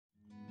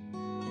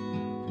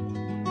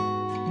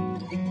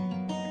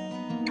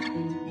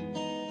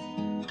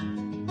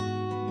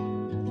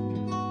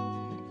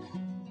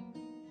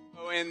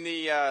in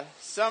the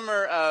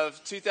summer of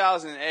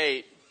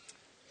 2008,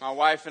 my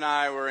wife and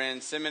I were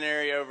in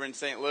seminary over in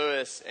St.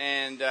 Louis,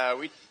 and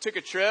we took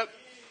a trip.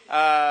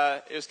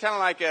 It was kind of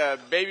like a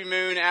baby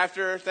moon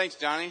after. Thanks,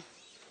 Johnny.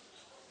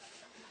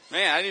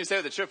 Man, I didn't even say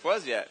what the trip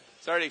was yet.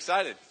 It's already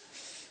excited.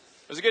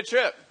 It was a good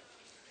trip.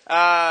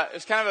 It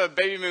was kind of a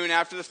baby moon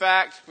after the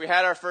fact. We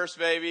had our first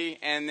baby,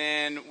 and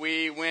then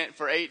we went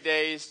for 8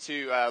 days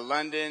to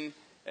London,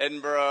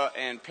 Edinburgh,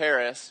 and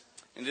Paris,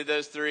 and did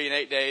those 3 in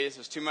 8 days. It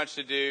was too much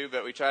to do,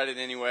 but we tried it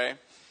anyway.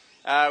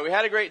 We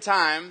had a great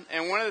time,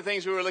 and one of the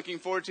things we were looking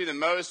forward to the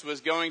most was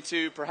going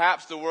to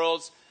perhaps the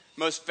world's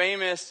most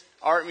famous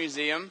art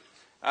museum,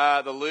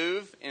 the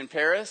Louvre in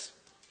Paris.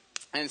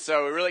 And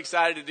so we were really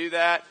excited to do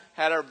that,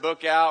 had our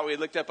book out, we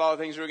looked up all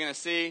the things we were going to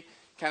see,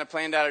 kind of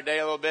planned out our day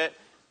a little bit.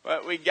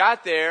 But we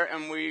got there,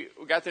 and we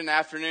got there in the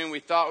afternoon. We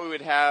thought we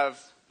would have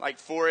like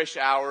 4-ish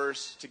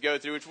hours to go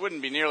through, which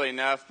wouldn't be nearly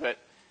enough, but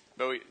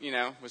we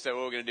said,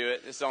 well, we're going to do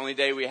it. It's the only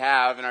day we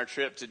have in our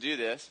trip to do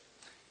this.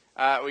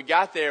 We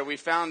got there, we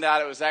found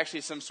out it was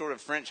actually some sort of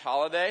French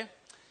holiday,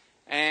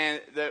 and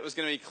that it was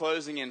going to be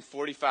closing in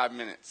 45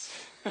 minutes.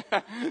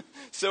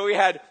 So we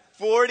had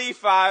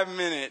 45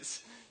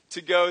 minutes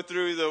to go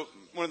through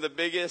one of the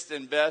biggest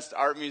and best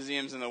art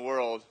museums in the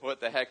world. What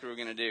the heck were we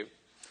going to do?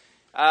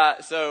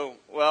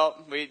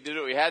 We did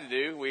what we had to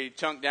do. We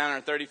chunked down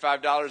our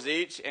 $35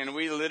 each, and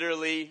we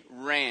literally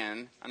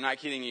ran, I'm not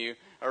kidding you,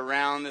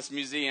 around this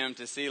museum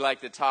to see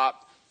like the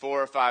top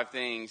 4 or 5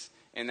 things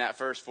in that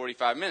first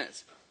 45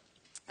 minutes.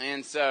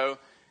 And so,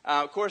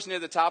 of course, near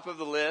the top of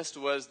the list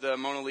was the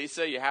Mona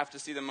Lisa. You have to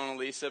see the Mona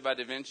Lisa by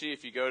Da Vinci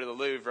if you go to the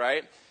Louvre,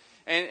 right?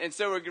 And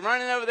so we're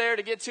running over there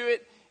to get to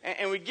it,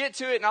 and we get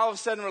to it, and all of a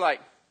sudden we're like,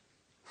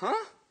 huh?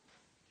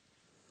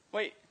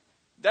 Wait,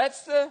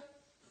 that's the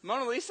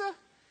Mona Lisa?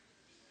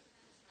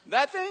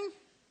 That thing?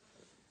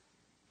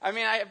 I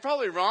mean, I'm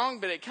probably wrong,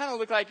 but it kind of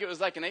looked like it was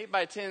like an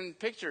 8x10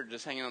 picture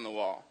just hanging on the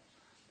wall.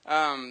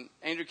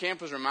 Andrew Camp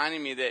was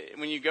reminding me that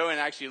when you go and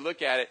actually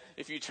look at it,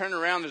 if you turn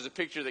around, there's a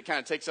picture that kind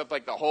of takes up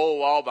like the whole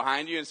wall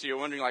behind you, and so you're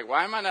wondering like,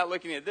 why am I not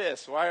looking at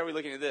this? Why are we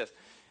looking at this?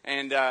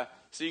 And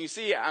so you can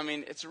see, I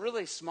mean, it's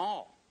really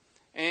small,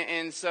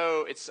 and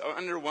so it's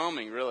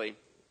underwhelming, really.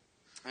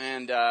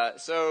 And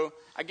so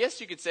I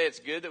guess you could say it's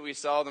good that we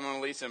saw the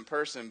Mona Lisa in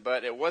person,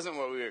 but it wasn't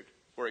what we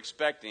were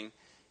expecting.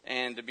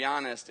 And to be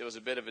honest, it was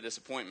a bit of a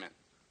disappointment.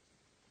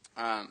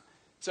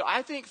 So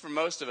I think for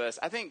most of us,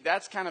 I think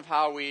that's kind of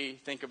how we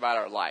think about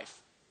our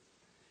life.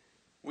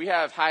 We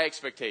have high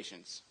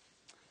expectations.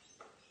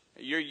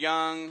 You're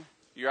young,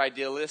 you're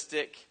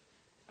idealistic.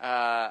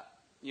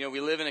 We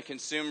live in a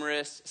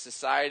consumerist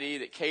society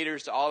that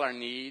caters to all our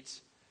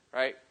needs,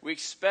 right? We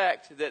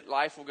expect that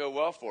life will go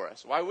well for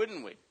us. Why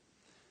wouldn't we?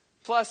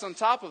 Plus, on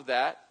top of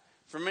that,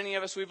 for many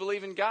of us, we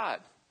believe in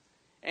God.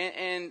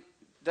 And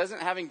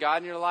doesn't having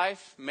God in your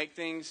life make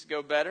things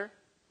go better?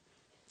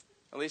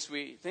 At least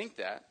we think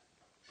that.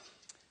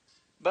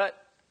 But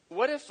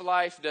what if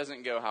life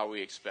doesn't go how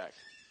we expect?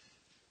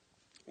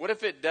 What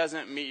if it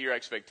doesn't meet your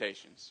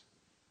expectations?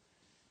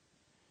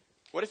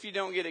 What if you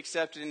don't get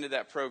accepted into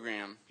that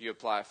program you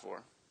apply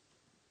for?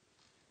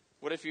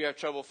 What if you have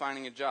trouble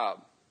finding a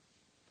job?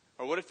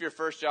 Or what if your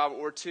first job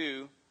or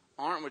 2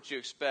 aren't what you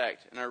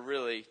expect and are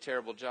really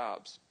terrible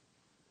jobs?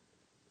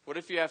 What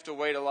if you have to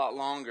wait a lot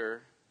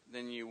longer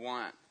than you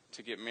want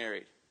to get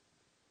married?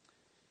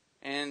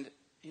 And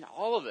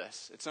all of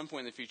us at some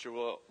point in the future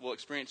will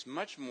experience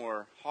much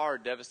more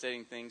hard,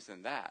 devastating things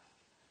than that.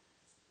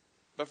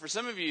 But for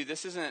some of you,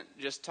 this isn't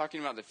just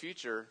talking about the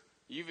future.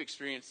 You've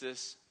experienced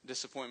this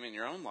disappointment in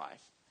your own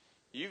life.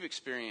 You've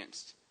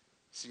experienced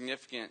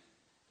significant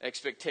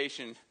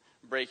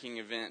expectation-breaking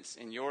events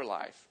in your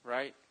life,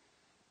 right?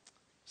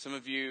 Some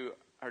of you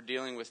are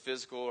dealing with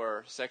physical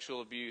or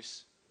sexual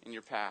abuse in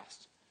your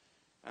past.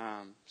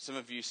 Some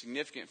of you,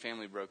 significant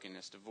family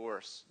brokenness,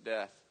 divorce,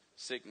 death,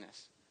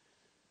 sickness.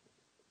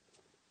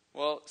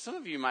 Well, some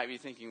of you might be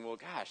thinking, well,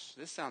 gosh,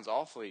 this sounds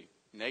awfully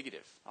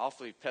negative,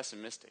 awfully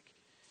pessimistic.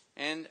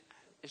 And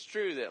it's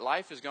true that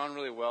life has gone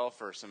really well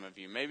for some of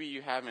you. Maybe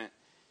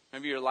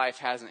your life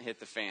hasn't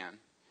hit the fan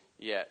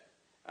yet.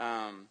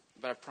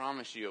 But I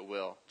promise you it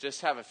will.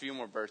 Just have a few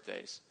more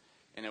birthdays,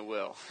 and it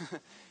will.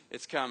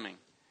 It's coming.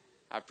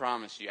 I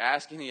promise you.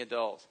 Ask any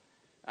adult.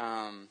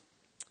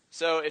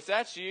 So if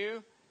that's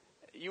you,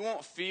 you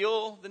won't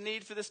feel the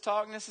need for this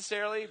talk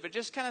necessarily, but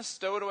just kind of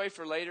stow it away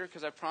for later,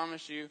 because I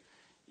promise you,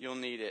 you'll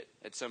need it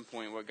at some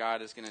point, what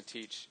God is going to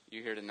teach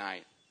you here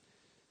tonight.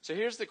 So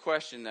here's the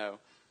question, though.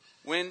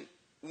 When,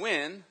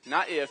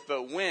 not if,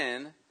 but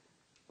when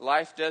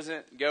life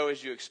doesn't go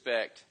as you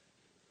expect,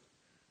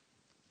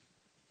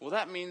 will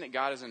that mean that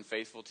God is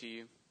unfaithful to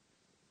you?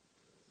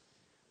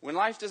 When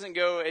life doesn't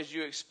go as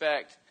you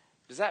expect,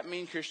 does that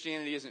mean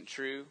Christianity isn't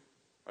true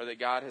or that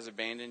God has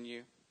abandoned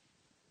you?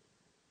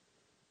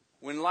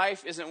 When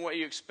life isn't what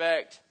you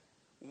expect,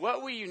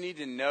 what will you need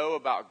to know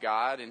about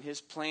God and His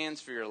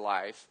plans for your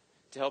life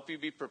to help you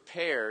be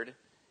prepared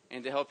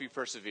and to help you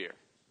persevere?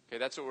 Okay,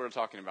 that's what we're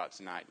talking about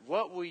tonight.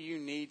 What will you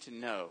need to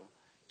know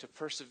to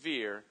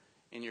persevere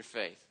in your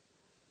faith?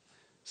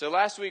 So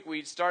last week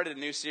we started a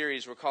new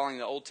series we're calling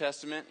the Old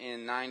Testament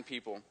in 9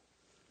 People.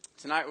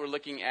 Tonight we're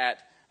looking at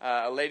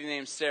a lady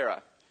named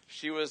Sarah.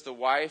 She was the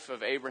wife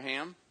of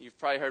Abraham. You've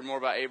probably heard more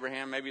about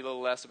Abraham, maybe a little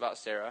less about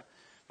Sarah.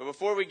 But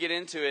before we get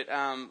into it,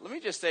 let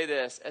me just say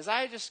this. As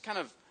I just kind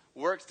of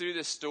worked through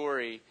this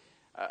story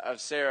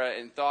of Sarah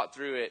and thought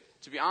through it,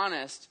 to be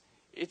honest,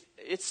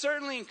 it's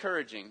certainly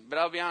encouraging. But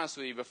I'll be honest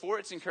with you, before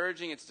it's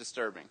encouraging, it's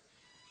disturbing.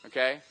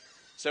 Okay?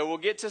 So we'll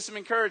get to some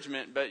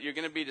encouragement, but you're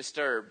going to be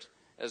disturbed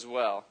as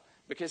well.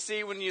 Because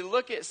see, when you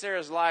look at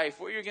Sarah's life,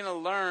 what you're going to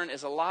learn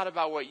is a lot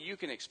about what you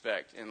can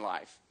expect in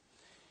life.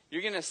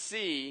 You're going to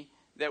see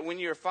that when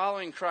you're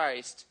following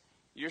Christ,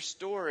 your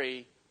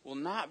story will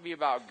not be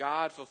about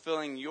God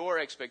fulfilling your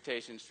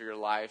expectations for your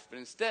life, but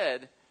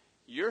instead,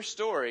 your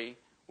story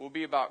will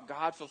be about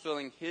God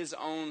fulfilling His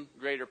own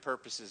greater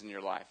purposes in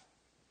your life.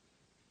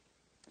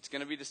 It's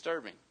going to be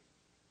disturbing,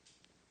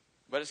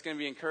 but it's going to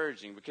be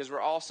encouraging, because we're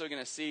also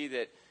going to see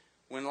that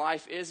when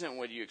life isn't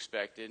what you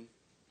expected,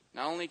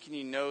 not only can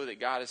you know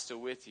that God is still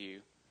with you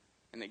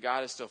and that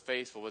God is still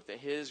faithful, but that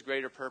His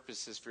greater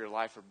purposes for your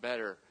life are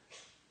better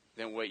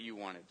than what you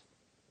wanted.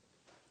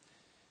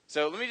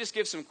 So let me just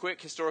give some quick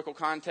historical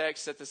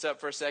context, set this up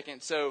for a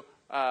second. So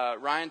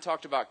Ryan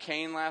talked about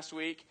Cain last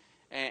week.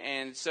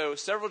 And so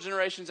several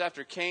generations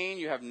after Cain,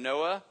 you have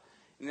Noah.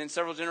 And then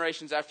several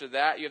generations after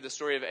that, you have the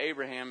story of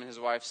Abraham and his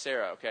wife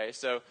Sarah. Okay,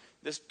 so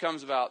this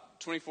comes about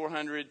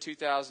 2,400,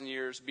 2,000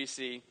 years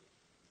BC.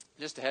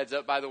 Just a heads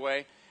up, by the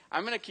way.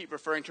 I'm going to keep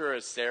referring to her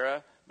as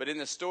Sarah, but in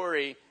the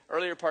story,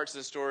 earlier parts of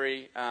the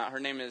story, her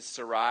name is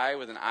Sarai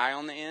with an I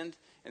on the end,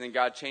 and then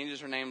God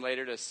changes her name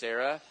later to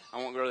Sarah. I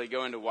won't really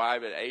go into why,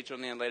 but H on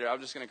the end later.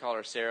 I'm just going to call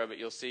her Sarah, but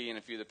you'll see in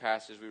a few of the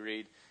passages we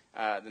read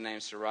the name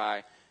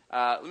Sarai.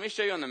 Let me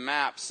show you on the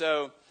map.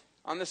 So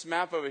on this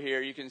map over here,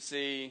 you can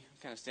see,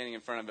 I'm kind of standing in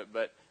front of it,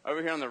 but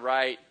over here on the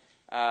right,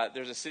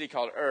 there's a city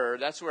called Ur.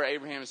 That's where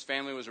Abraham's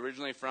family was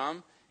originally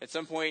from. At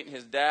some point,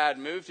 his dad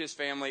moved his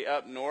family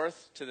up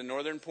north to the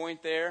northern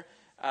point there.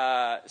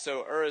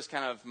 So Ur is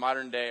kind of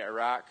modern-day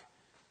Iraq.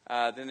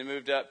 Then they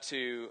moved up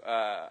to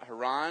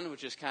Haran,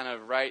 which is kind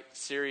of right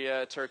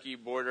Syria-Turkey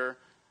border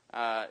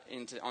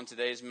on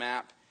today's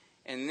map.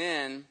 And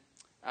then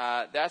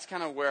that's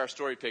kind of where our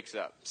story picks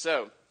up.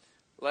 So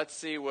let's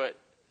see what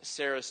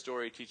Sarah's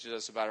story teaches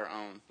us about our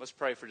own. Let's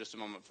pray for just a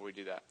moment before we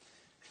do that.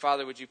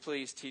 Father, would you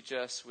please teach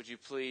us? Would you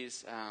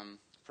please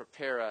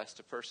prepare us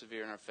to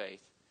persevere in our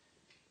faith?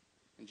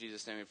 In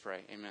Jesus' name we pray.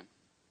 Amen.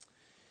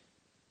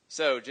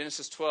 So,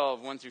 Genesis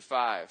 12, 1 through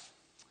 5.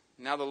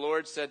 Now the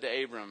Lord said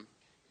to Abram,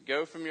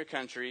 "Go from your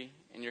country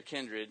and your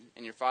kindred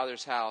and your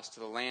father's house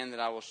to the land that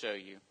I will show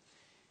you.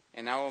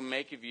 And I will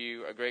make of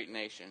you a great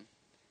nation.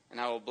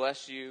 And I will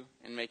bless you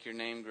and make your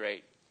name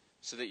great,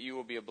 so that you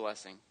will be a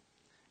blessing.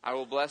 I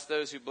will bless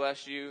those who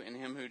bless you, and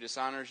him who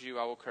dishonors you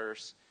I will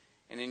curse.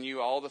 And in you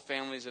all the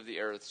families of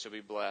the earth shall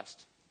be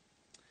blessed."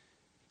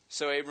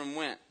 So Abram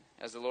went,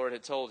 as the Lord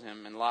had told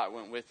him, and Lot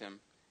went with him.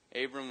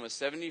 Abram was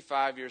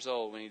 75 years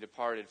old when he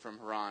departed from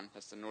Haran.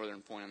 That's the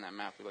northern point on that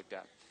map we looked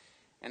at.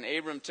 And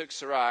Abram took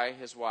Sarai,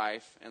 his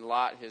wife, and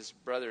Lot, his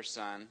brother's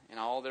son, and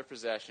all their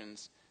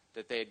possessions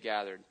that they had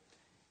gathered,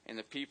 and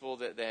the people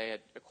that they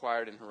had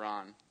acquired in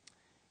Haran.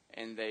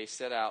 And they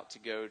set out to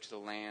go to the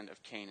land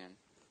of Canaan.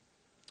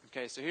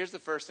 Okay, so here's the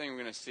first thing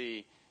we're going to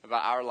see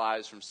about our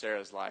lives from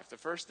Sarah's life. The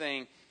first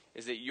thing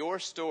is that your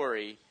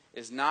story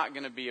is not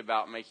going to be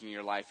about making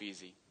your life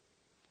easy.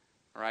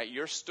 All right,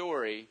 your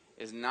story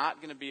is not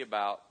going to be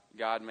about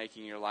God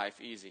making your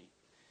life easy.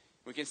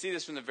 We can see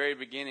this from the very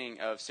beginning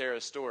of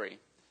Sarah's story.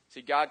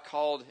 See, God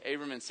called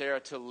Abram and Sarah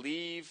to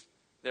leave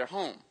their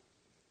home,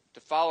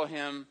 to follow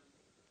him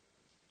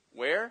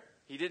where?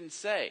 He didn't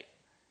say.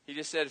 He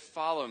just said,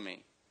 "Follow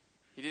me."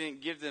 He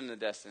didn't give them the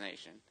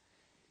destination.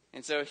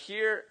 And so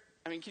here,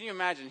 I mean, can you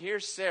imagine?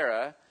 Here's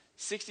Sarah,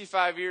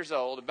 65 years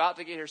old, about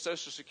to get her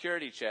Social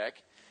Security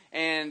check,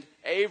 and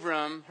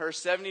Abram, her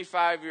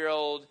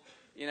 75-year-old,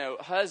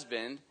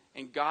 husband,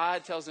 and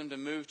God tells him to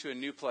move to a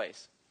new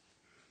place.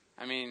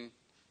 I mean,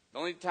 the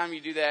only time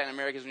you do that in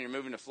America is when you're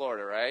moving to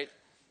Florida, right?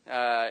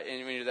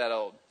 And when you're that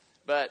old.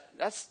 But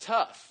that's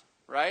tough,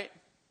 right?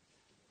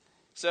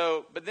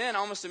 So, but then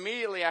almost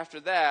immediately after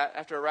that,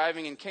 after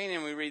arriving in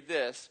Canaan, we read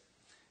this.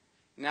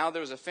 Now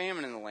there was a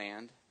famine in the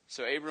land,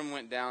 so Abram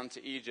went down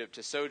to Egypt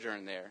to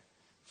sojourn there,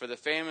 for the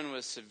famine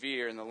was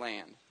severe in the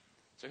land.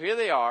 So here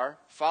they are,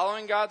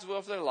 following God's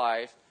will for their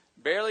life,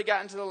 barely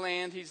got into the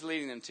land he's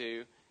leading them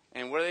to,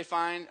 and what do they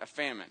find? A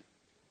famine.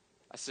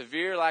 A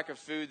severe lack of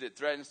food that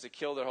threatens to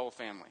kill their whole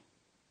family.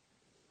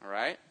 All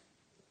right?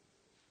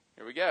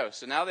 Here we go.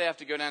 So now they have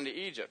to go down to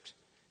Egypt.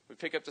 We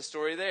pick up the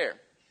story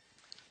there.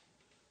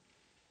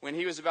 When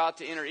he was about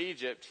to enter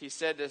Egypt, he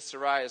said to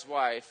Sarai, his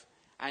wife,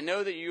 "I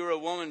know that you are a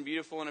woman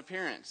beautiful in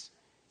appearance,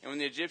 and when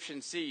the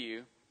Egyptians see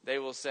you, they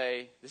will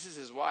say, 'This is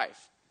his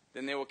wife.'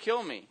 Then they will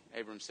kill me,"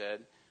 Abram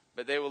said,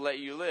 "but they will let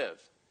you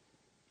live.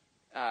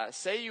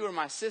 Say you are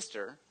my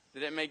sister,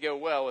 that it may go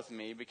well with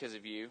me because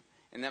of you,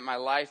 and that my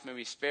life may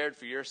be spared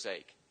for your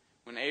sake."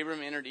 When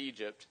Abram entered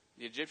Egypt,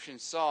 the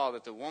Egyptians saw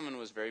that the woman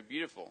was very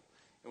beautiful,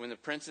 And when the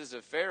princes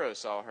of Pharaoh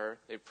saw her,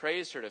 they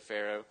praised her to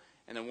Pharaoh,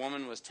 and the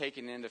woman was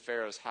taken into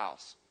Pharaoh's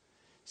house.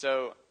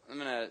 So I'm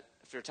going to,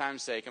 for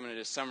time's sake, I'm going to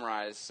just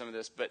summarize some of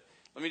this. But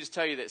let me just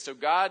tell you that. So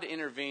God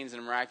intervenes in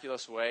a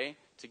miraculous way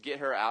to get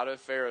her out of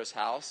Pharaoh's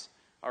house.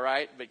 All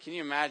right? But can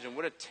you imagine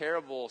what a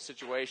terrible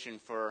situation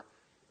for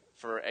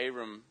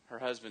Abram, her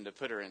husband, to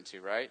put her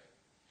into, right?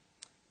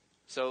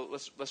 So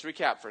let's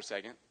recap for a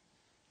second.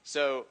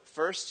 So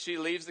first she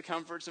leaves the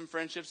comforts and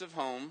friendships of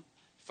home,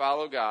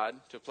 follow God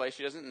to a place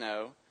she doesn't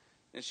know.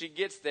 Then she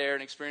gets there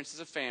and experiences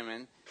a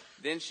famine.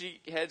 Then she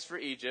heads for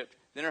Egypt.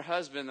 Then her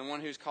husband, the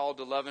one who's called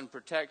to love and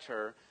protect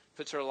her,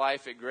 puts her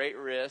life at great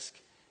risk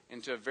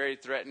into a very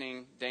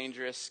threatening,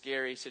 dangerous,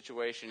 scary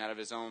situation out of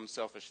his own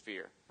selfish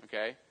fear.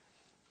 Okay?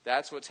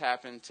 That's what's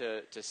happened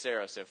to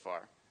Sarah so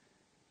far.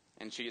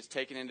 And she gets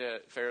taken into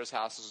Pharaoh's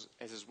house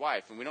as his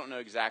wife. And we don't know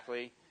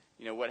exactly,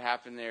 what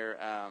happened there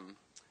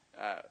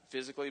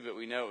physically, but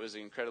we know it was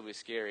an incredibly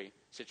scary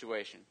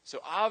situation. So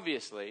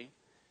obviously,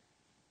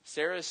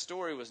 Sarah's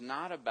story was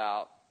not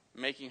about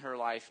making her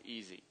life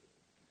easy.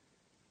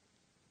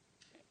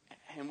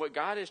 And what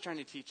God is trying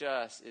to teach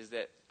us is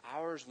that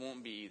ours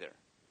won't be either.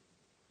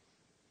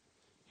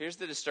 Here's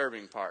the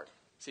disturbing part.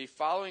 See,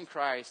 following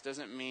Christ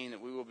doesn't mean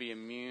that we will be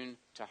immune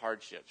to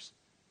hardships.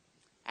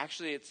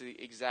 Actually, it's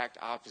the exact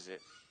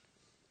opposite.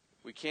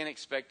 We can't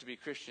expect to be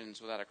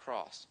Christians without a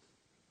cross.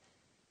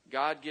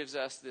 God gives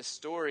us this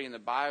story in the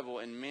Bible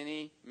and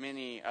many,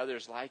 many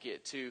others like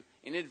it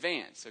in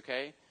advance,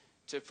 okay?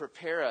 To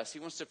prepare us. He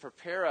wants to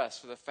prepare us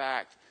for the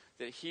fact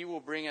that He will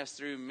bring us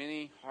through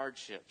many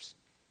hardships.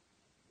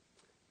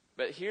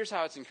 But here's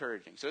how it's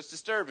encouraging. So it's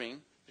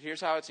disturbing, but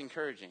here's how it's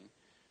encouraging.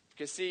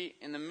 Because see,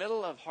 in the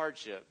middle of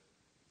hardship,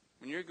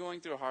 when you're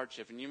going through a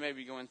hardship, and you may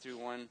be going through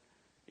one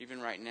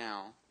even right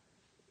now,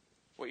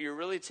 what you're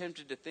really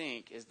tempted to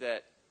think is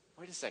that,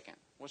 wait a second,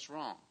 what's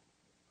wrong?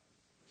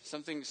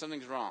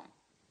 Something's wrong,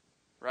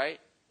 right?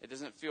 It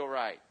doesn't feel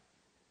right.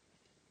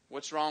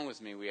 What's wrong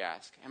with me, we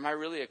ask. Am I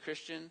really a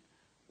Christian?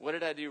 What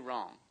did I do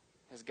wrong?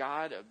 Has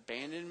God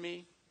abandoned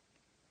me?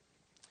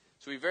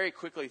 So we very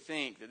quickly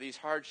think that these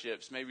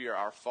hardships maybe are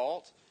our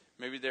fault.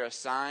 Maybe they're a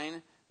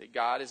sign that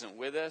God isn't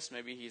with us.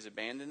 Maybe He's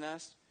abandoned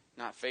us,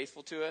 not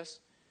faithful to us.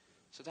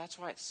 So that's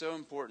why it's so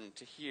important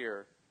to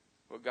hear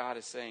what God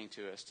is saying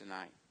to us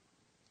tonight.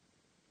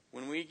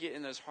 When we get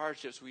in those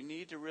hardships, we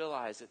need to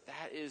realize that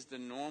that is the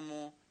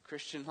normal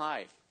Christian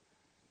life.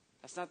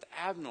 That's not the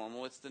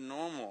abnormal, it's the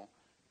normal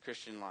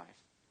Christian life.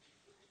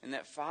 And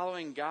that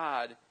following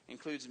God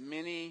includes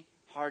many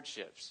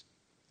hardships.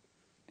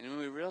 And when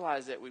we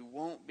realize that, we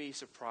won't be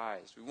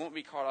surprised. We won't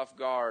be caught off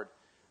guard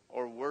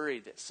or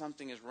worried that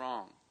something is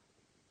wrong.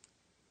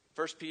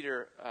 1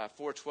 Peter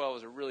 4:12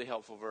 is a really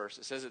helpful verse.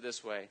 It says it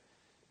this way.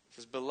 It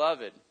says,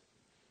 "Beloved,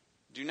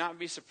 do not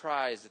be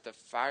surprised at the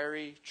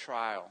fiery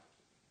trial,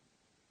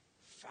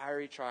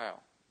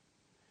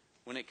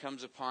 when it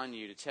comes upon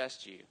you to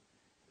test you,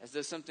 as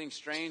though something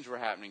strange were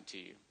happening to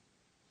you."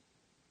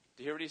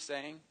 Do you hear what he's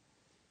saying?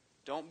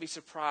 Don't be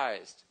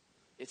surprised.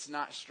 It's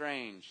not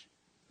strange.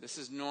 This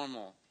is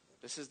normal.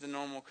 This is the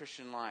normal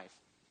Christian life.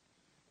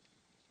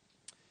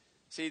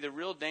 See, the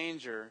real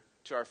danger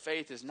to our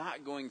faith is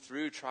not going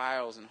through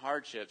trials and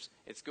hardships.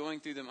 It's going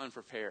through them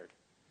unprepared.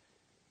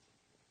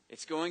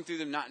 It's going through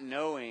them not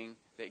knowing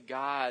that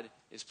God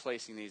is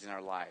placing these in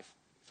our life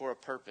for a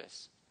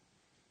purpose.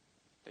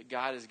 That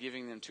God is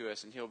giving them to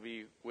us and He'll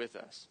be with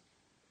us.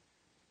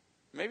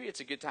 Maybe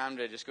it's a good time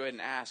to just go ahead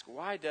and ask,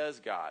 why does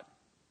God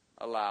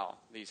allow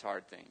these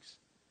hard things?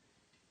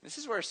 This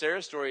is where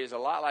Sarah's story is a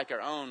lot like our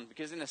own,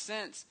 because in a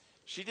sense,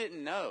 she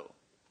didn't know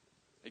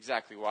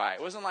exactly why.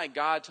 It wasn't like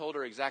God told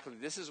her exactly,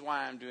 this is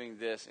why I'm doing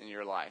this in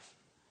your life.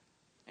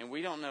 And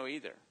we don't know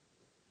either,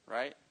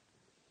 right?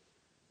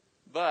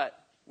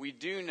 But we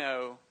do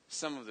know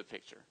some of the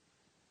picture.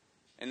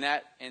 And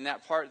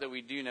that part that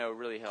we do know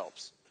really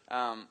helps.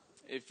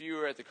 If you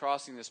were at the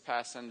crossing this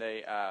past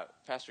Sunday,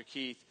 Pastor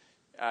Keith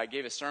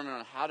gave a sermon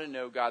on how to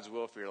know God's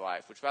will for your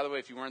life, which, by the way,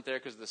 if you weren't there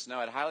because of the snow,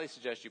 I'd highly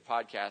suggest you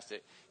podcast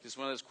it. It's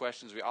one of those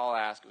questions we all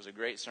ask. It was a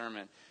great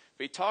sermon.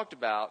 But he talked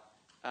about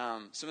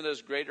some of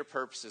those greater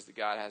purposes that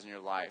God has in your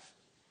life.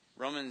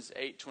 Romans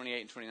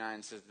 8:28 and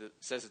 29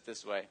 says it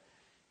this way.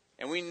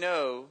 "And we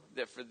know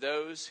that for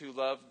those who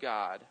love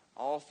God,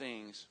 all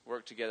things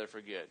work together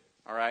for good."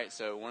 All right,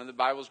 so one of the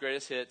Bible's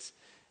greatest hits.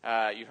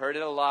 You heard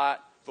it a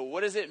lot. But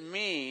what does it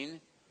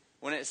mean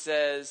when it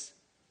says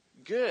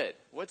good?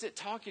 What's it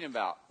talking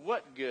about?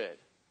 What good?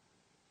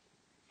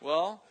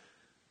 Well,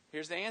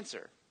 here's the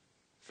answer.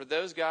 For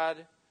those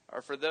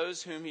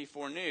whom He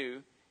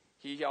foreknew,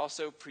 He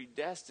also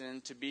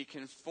predestined to be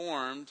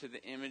conformed to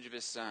the image of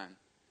His Son.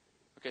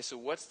 Okay, so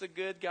what's the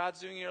good God's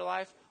doing in your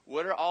life?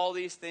 What are all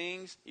these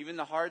things, even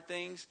the hard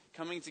things,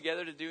 coming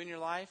together to do in your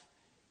life?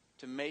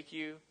 To make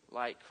you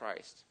like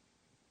Christ.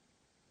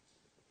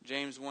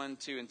 James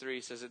 1:2 and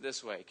 3 says it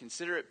this way.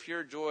 "Consider it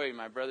pure joy,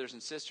 my brothers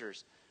and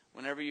sisters,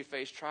 whenever you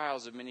face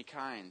trials of many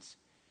kinds,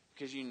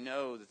 because you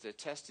know that the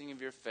testing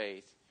of your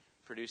faith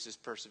produces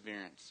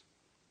perseverance."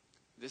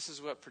 This is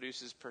what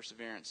produces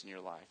perseverance in your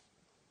life.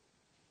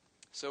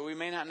 So we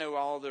may not know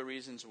all the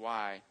reasons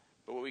why,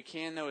 but what we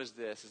can know is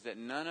this, is that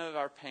none of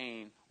our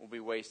pain will be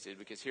wasted,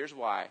 because here's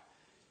why.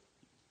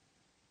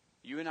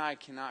 You and I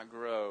cannot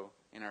grow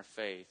in our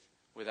faith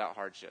without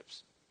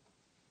hardships.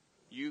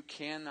 You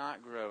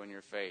cannot grow in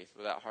your faith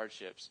without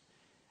hardships.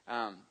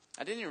 I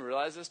didn't even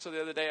realize this till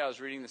the other day. I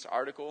was reading this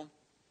article.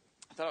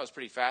 I thought it was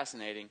pretty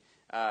fascinating.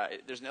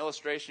 There's an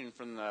illustration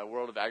from the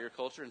world of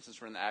agriculture, and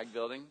since we're in the ag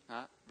building,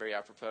 very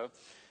apropos.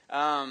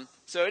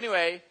 So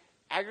anyway,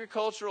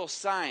 agricultural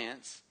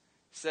science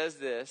says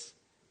this.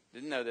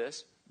 Didn't know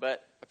this,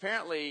 but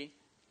apparently,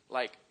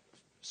 like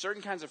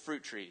certain kinds of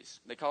fruit trees,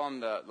 they call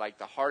them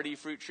the hardy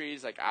fruit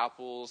trees, like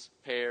apples,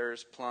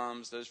 pears,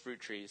 plums, those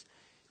fruit trees,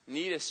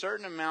 need a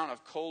certain amount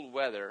of cold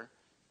weather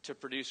to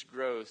produce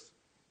growth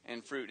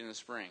and fruit in the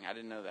spring. I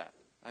didn't know that.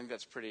 I think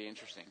that's pretty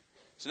interesting.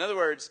 So in other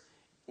words,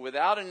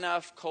 without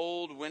enough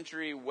cold,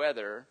 wintry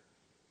weather,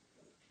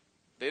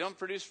 they don't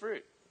produce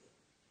fruit.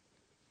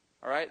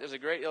 All right? There's a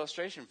great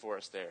illustration for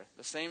us there.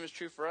 The same is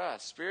true for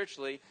us.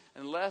 Spiritually,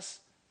 unless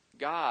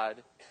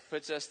God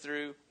puts us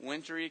through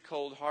wintry,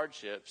 cold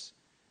hardships,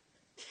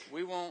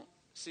 we won't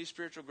see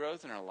spiritual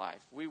growth in our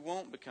life. We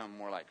won't become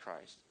more like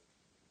Christ.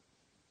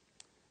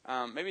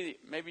 Maybe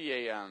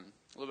a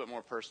little bit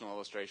more personal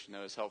illustration,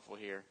 though, is helpful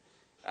here.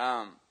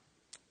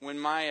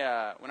 When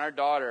our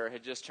daughter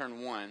had just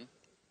turned 1,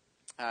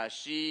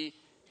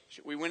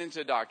 we went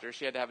into a doctor.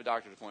 She had to have a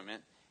doctor's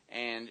appointment,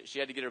 and she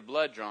had to get her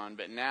blood drawn.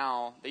 But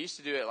now, they used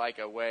to do it like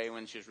a way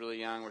when she was really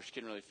young where she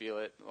couldn't really feel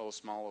it, a little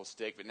small little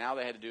stick. But now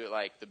they had to do it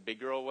like the big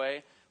girl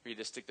way, where you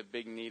just stick the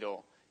big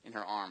needle in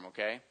her arm,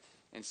 okay?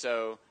 And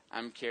so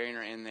I'm carrying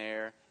her in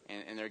there,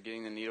 and they're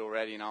getting the needle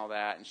ready and all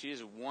that. And she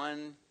is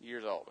 1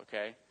 year old,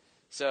 okay?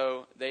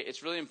 So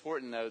it's really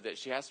important, though, that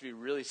she has to be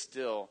really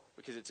still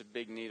because it's a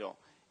big needle,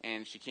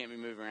 and she can't be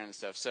moving around and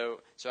stuff. So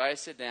I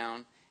sit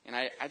down, and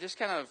I just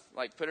kind of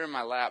like put her in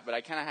my lap, but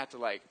I kind of have to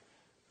like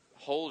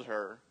hold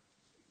her,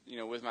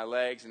 with my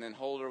legs, and then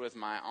hold her with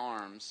my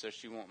arms so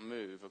she won't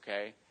move,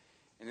 okay?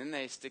 And then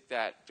they stick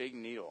that big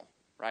needle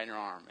right in her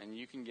arm, and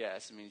you can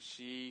guess,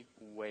 she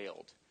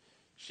wailed.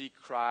 She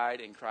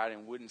cried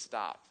and wouldn't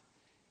stop.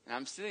 And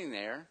I'm sitting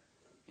there,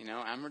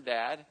 I'm her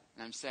dad,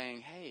 and I'm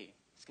saying, hey,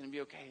 it's going to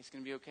be okay. It's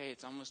going to be okay.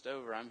 It's almost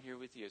over. I'm here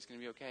with you. It's going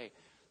to be okay.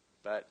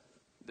 But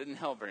it didn't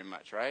help very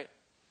much, right?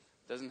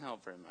 It doesn't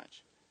help very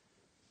much.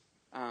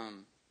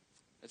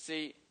 But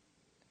see,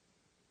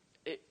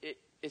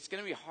 it's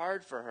going to be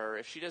hard for her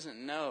if she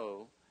doesn't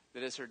know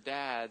that as her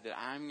dad that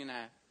I'm going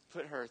to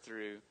put her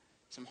through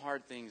some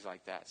hard things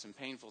like that, some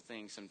painful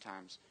things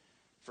sometimes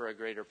for a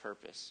greater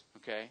purpose,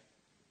 okay?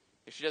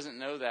 If she doesn't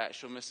know that,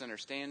 she'll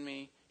misunderstand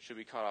me. She'll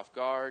be caught off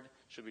guard.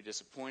 She'll be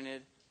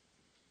disappointed.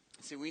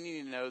 See, we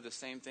need to know the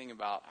same thing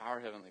about our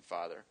Heavenly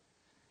Father.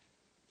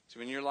 So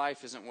when your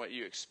life isn't what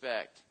you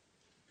expect,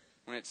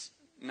 when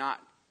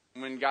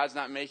God's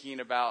not making it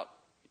about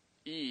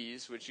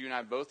ease, which you and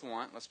I both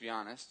want, let's be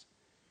honest,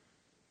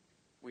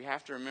 we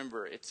have to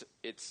remember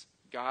it's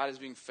God is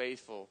being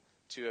faithful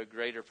to a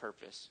greater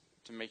purpose,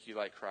 to make you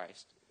like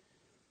Christ.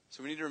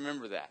 So we need to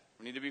remember that.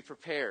 We need to be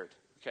prepared,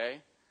 okay?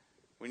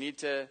 We need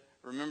to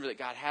remember that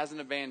God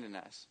hasn't abandoned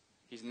us.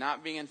 He's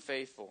not being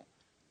unfaithful.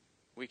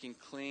 We can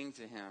cling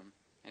to Him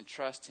and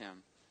trust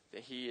Him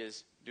that He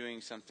is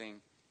doing something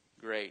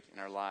great in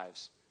our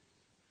lives.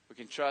 We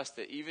can trust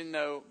that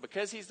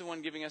because He's the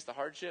one giving us the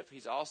hardship,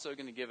 He's also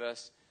going to give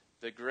us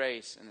the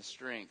grace and the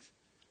strength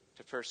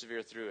to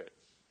persevere through it.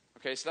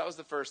 Okay, so that was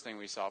the first thing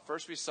we saw.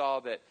 First, we saw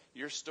that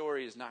your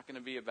story is not going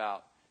to be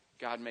about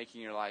God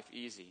making your life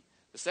easy.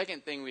 The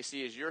second thing we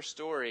see is your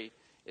story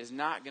is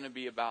not going to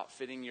be about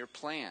fitting your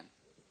plan.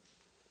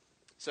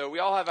 So we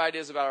all have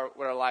ideas about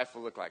what our life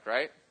will look like,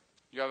 right?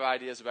 You have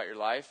ideas about your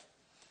life.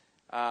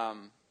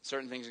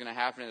 Certain things are going to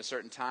happen at a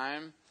certain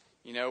time.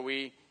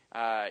 You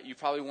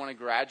probably want to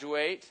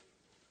graduate.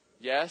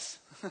 Yes.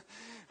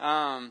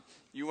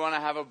 You want to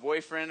have a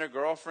boyfriend or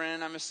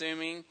girlfriend, I'm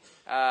assuming.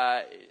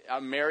 A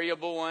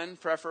marryable one,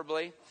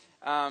 preferably.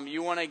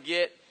 You want to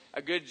get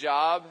a good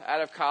job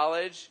out of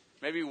college.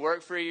 Maybe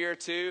work for a year or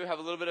two. Have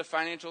a little bit of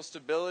financial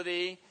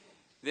stability.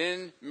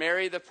 Then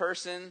marry the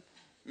person.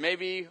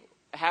 Maybe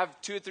have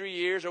 2 or 3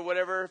 years or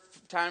whatever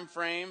time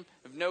frame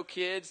of no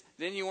kids.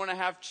 Then you want to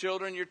have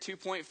children, your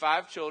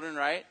 2.5 children,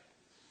 right?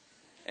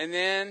 And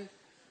then,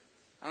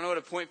 I don't know what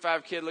a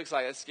 0.5 kid looks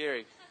like. That's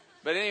scary.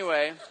 But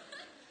anyway,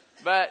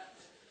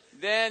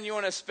 then you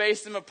want to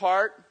space them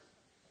apart.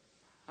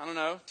 I don't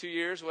know, 2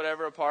 years,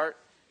 whatever, apart.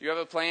 You have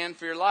a plan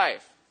for your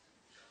life,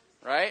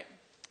 right?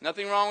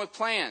 Nothing wrong with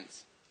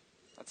plans.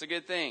 That's a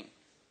good thing.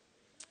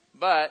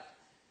 But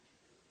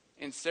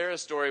in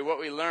Sarah's story, what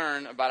we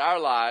learn about our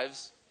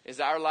lives is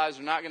that our lives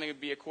are not going to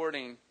be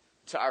according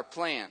to our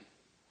plan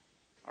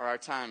or our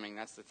timing.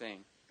 That's the thing.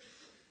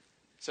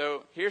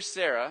 So here's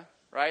Sarah,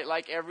 right?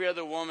 Like every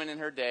other woman in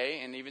her day,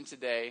 and even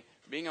today,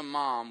 being a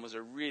mom was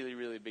a really,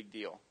 really big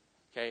deal.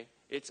 Okay?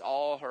 It's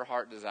all her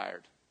heart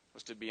desired,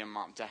 was to be a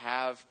mom, to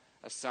have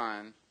a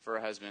son for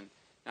a husband.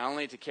 Not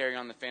only to carry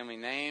on the family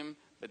name,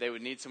 but they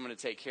would need someone to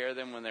take care of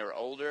them when they were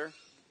older.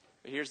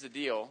 But here's the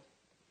deal.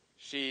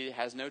 She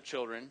has no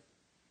children.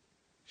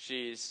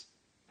 She's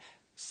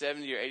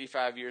 70 or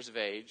 85 years of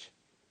age.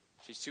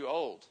 She's too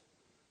old,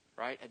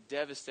 right? A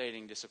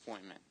devastating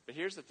disappointment. But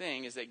here's the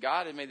thing, is that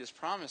God had made this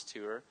promise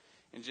to her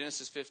in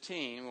Genesis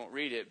 15. We won't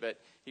read it, but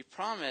he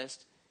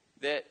promised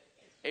that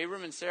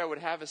Abram and Sarah would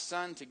have a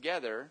son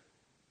together,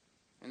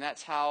 and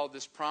that's how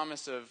this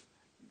promise of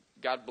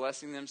God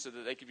blessing them so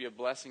that they could be a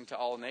blessing to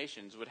all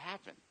nations would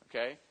happen,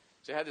 okay?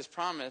 So he had this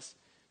promise,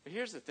 but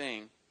here's the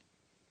thing,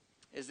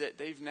 is that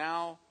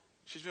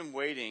she's been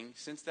waiting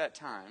since that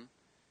time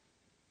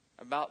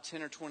about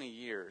 10 or 20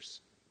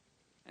 years,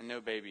 and no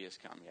baby has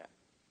come yet.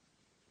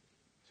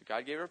 So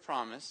God gave her a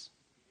promise.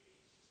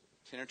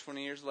 10 or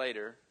 20 years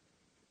later,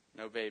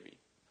 no baby.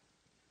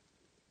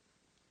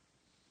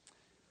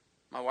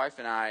 My wife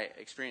and I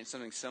experienced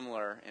something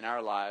similar in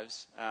our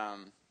lives.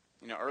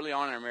 Early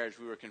on in our marriage,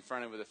 we were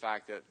confronted with the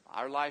fact that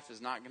our life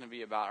is not going to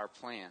be about our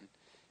plan.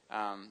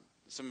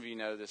 Some of you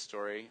know this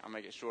story. I'll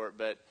make it short.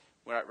 But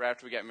right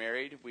after we got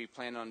married, we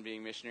planned on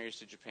being missionaries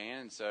to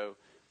Japan. And so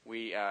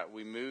we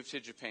moved to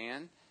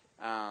Japan.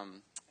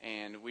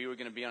 And we were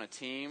going to be on a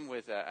team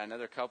with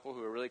another couple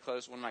who were really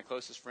close, one of my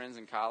closest friends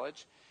in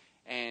college.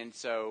 And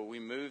so we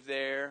moved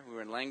there. We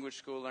were in language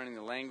school learning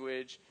the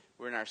language.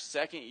 We're in our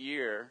second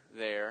year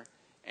there.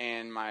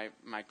 And my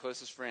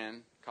closest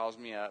friend calls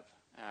me up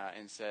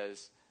and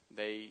says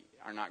they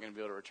are not going to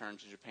be able to return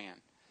to Japan.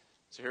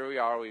 So here we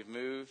are. We've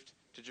moved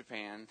to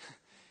Japan.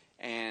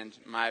 And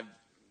my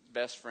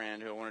best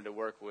friend who I wanted to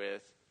work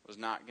with was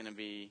not going to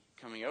be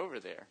coming over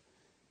there.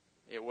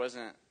 It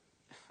wasn't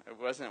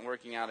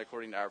working out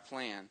according to our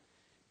plan.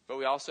 But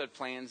we also had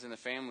plans in the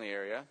family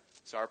area.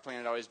 So our plan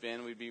had always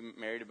been we'd be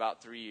married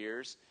about 3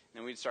 years, and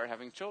then we'd start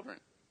having children.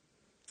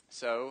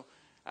 So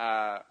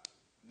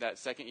that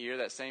second year,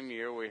 that same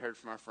year, we heard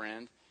from our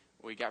friend.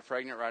 We got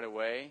pregnant right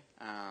away.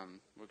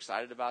 We're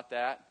excited about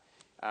that.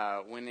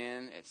 Went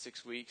in at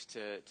 6 weeks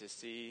to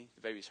see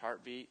the baby's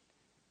heartbeat,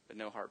 but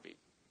no heartbeat.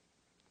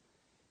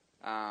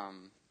 Had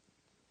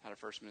a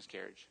first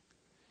miscarriage.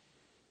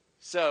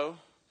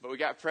 But we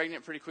got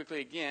pregnant pretty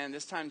quickly again.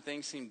 This time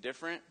things seemed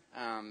different.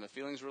 The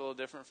feelings were a little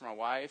different for my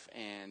wife,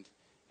 and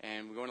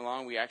we're going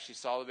along. We actually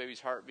saw the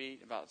baby's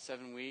heartbeat about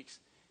 7 weeks,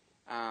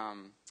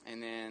 and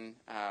then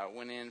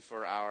went in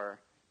for our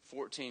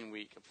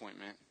 14-week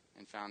appointment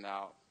and found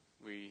out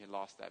we had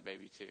lost that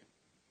baby too.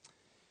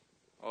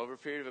 Over a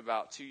period of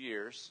about 2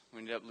 years, we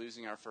ended up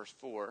losing our first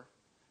 4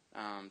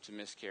 to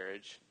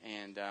miscarriage,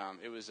 and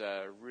it was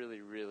a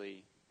really,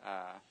 really,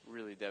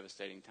 really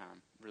devastating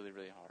time. Really,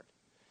 really hard.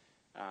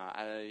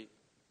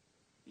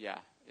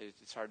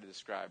 It's hard to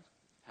describe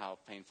how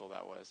painful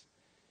that was.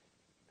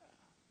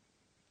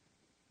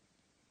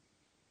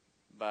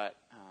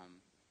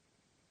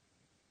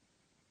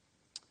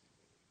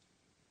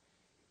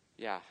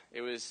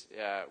 It was.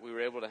 We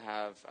were able to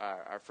have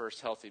our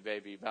first healthy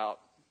baby about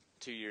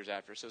 2 years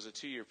after. So it was a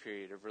 2-year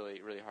period of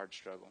really, really hard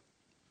struggle.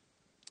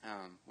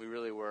 We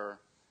really were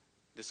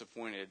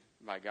disappointed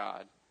by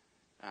God.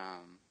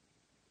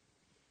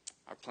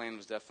 Our plan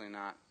was definitely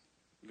not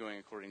going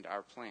according to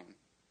our plan.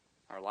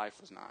 Our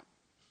life was not.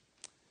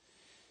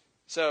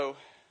 So,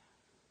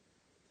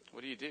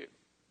 what do you do?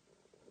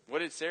 What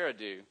did Sarah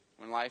do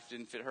when life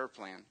didn't fit her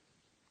plan?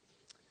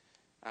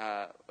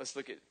 Let's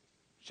look at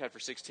chapter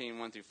 16,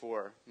 1 through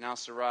 4. Now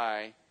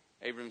Sarai,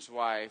 Abram's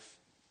wife,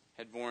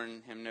 had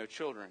borne him no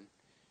children.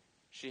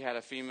 She had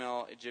a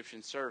female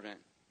Egyptian servant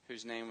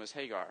whose name was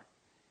Hagar.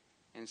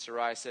 And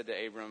Sarai said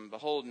to Abram,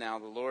 "Behold, now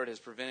the Lord has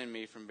prevented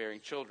me from bearing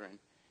children.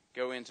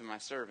 Go in to my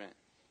servant.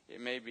 It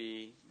may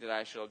be that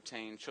I shall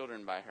obtain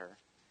children by her."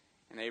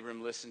 And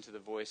Abram listened to the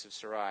voice of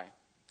Sarai.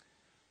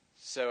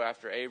 So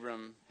after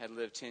Abram had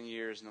lived 10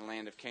 years in the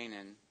land of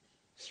Canaan,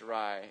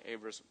 Sarai,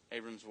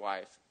 Abram's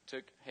wife,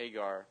 took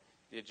Hagar,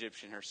 the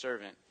Egyptian, her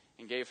servant,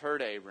 and gave her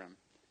to Abram,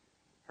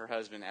 her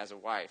husband, as a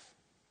wife.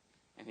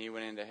 And he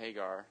went into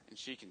Hagar, and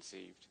she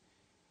conceived.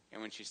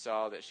 And when she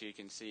saw that she had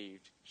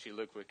conceived, she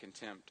looked with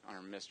contempt on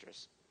her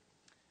mistress.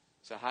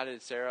 So how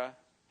did Sarah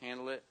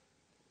handle it?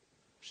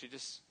 She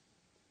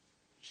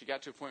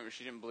got to a point where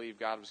she didn't believe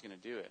God was going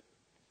to do it.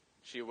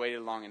 She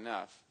waited long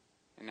enough,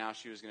 and now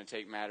she was going to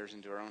take matters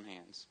into her own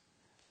hands.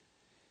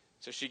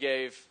 So she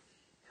gave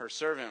her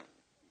servant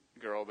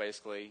girl,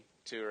 basically,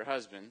 to her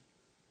husband,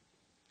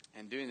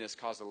 and doing this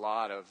caused a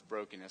lot of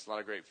brokenness, a lot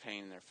of great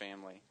pain in their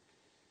family.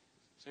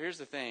 So here's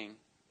the thing,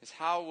 is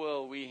how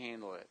will we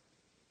handle it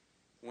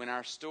when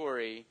our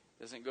story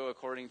doesn't go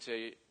according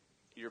to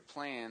your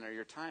plan or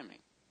your timing?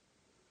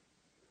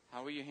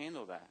 How will you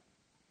handle that?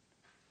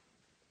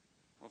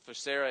 Well, for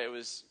Sarah, it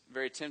was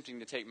very tempting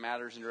to take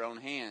matters into her own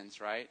hands,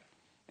 right?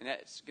 And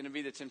that's going to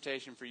be the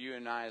temptation for you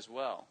and I as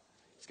well.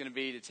 It's going to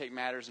be to take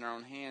matters in our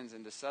own hands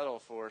and to settle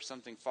for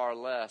something far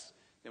less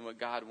than what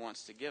God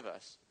wants to give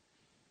us.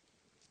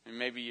 And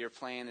maybe your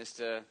plan is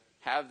to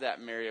have that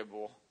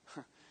marriable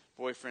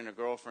boyfriend or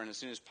girlfriend as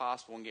soon as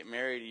possible and get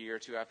married a year or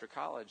two after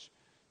college.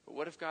 But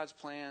what if God's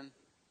plan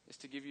is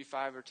to give you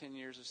 5 or 10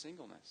 years of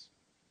singleness?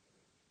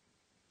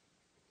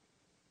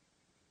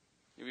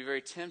 You'll be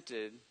very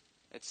tempted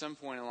at some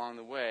point along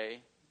the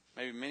way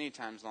maybe many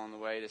times along the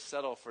way, to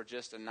settle for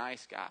just a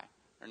nice guy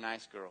or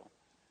nice girl,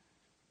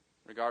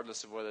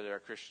 regardless of whether they're a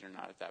Christian or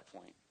not at that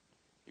point.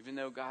 Even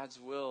though God's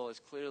will is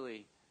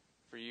clearly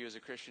for you as a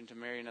Christian to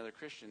marry another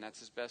Christian, that's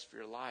his best for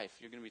your life,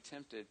 you're going to be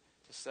tempted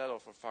to settle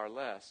for far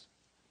less.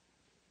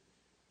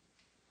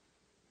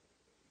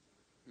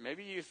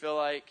 Maybe you feel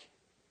like,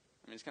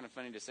 it's kind of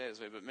funny to say it this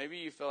way, but maybe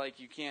you feel like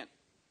you can't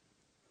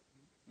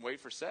wait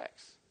for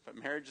sex, but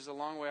marriage is a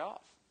long way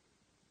off,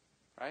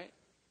 right?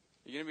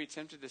 You're going to be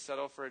tempted to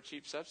settle for a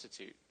cheap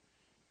substitute.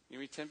 You're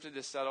going to be tempted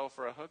to settle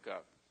for a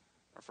hookup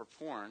or for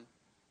porn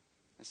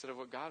instead of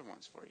what God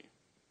wants for you.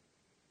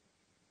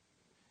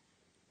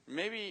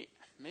 Maybe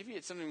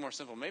it's something more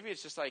simple. Maybe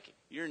it's just like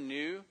you're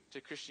new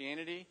to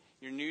Christianity,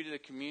 you're new to the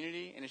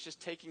community, and it's just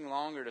taking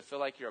longer to feel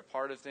like you're a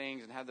part of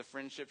things and have the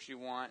friendships you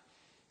want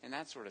and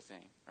that sort of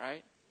thing,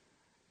 right?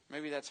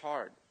 Maybe that's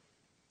hard.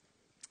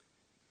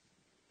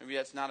 Maybe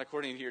that's not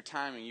according to your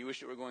timing. You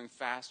wish it were going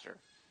faster.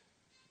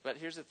 But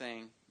here's the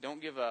thing.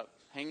 Don't give up.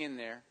 Hang in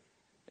there.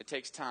 It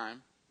takes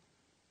time.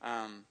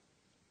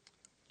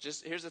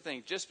 Here's the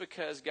thing. Just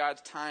because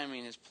God's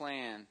timing, his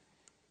plan,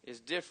 is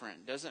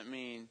different doesn't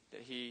mean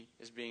that he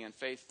is being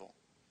unfaithful.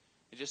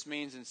 It just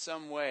means in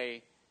some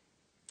way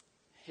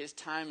his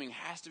timing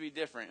has to be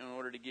different in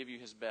order to give you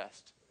his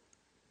best.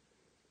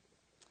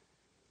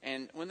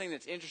 And one thing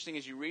that's interesting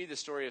as you read the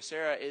story of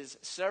Sarah is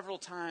several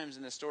times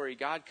in the story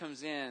God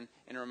comes in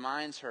and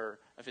reminds her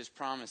of his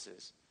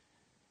promises.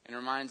 And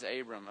reminds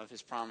Abram of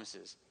his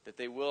promises, that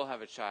they will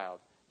have a child,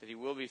 that he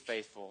will be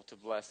faithful to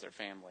bless their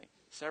family.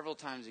 Several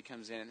times he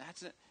comes in, and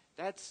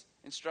that's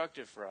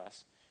instructive for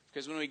us.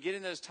 Because when we get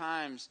in those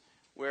times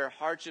where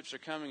hardships are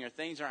coming or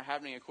things aren't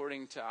happening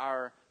according to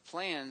our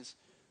plans,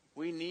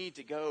 we need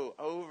to go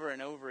over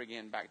and over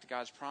again back to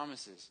God's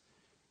promises.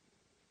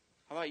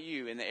 How about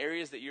you? In the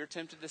areas that you're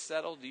tempted to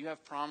settle, do you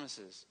have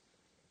promises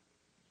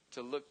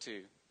to look to?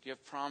 Do you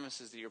have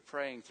promises that you're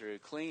praying through,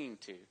 clinging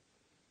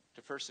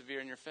to persevere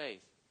in your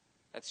faith?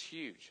 That's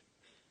huge.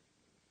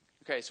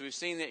 Okay, so we've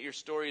seen that your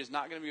story is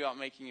not going to be about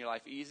making your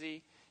life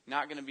easy,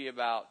 not going to be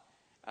about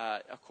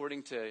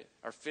according to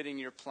or fitting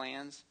your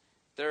plans.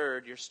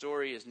 Third, your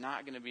story is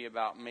not going to be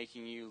about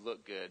making you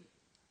look good.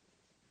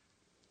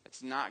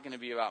 It's not going to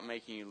be about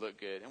making you look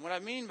good. And what I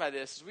mean by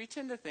this is we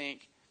tend to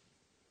think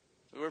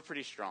that we're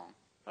pretty strong,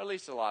 or at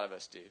least a lot of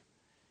us do.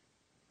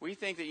 We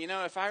think that,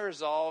 if I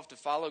resolve to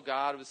follow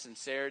God with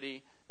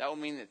sincerity, that will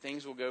mean that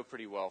things will go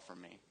pretty well for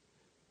me.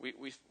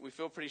 We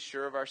feel pretty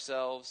sure of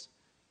ourselves,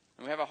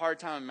 and we have a hard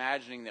time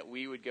imagining that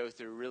we would go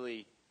through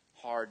really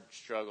hard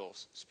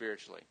struggles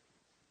spiritually.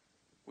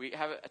 We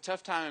have a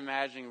tough time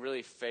imagining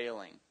really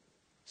failing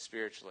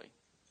spiritually.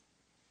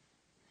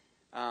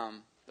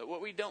 But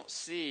what we don't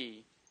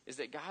see is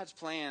that God's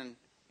plan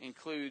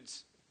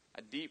includes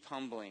a deep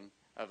humbling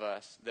of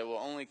us that will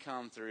only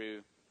come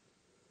through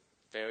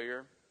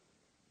failure,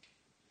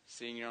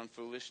 seeing your own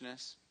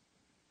foolishness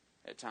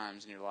at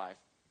times in your life.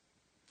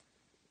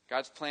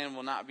 God's plan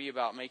will not be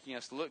about making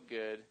us look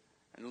good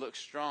and look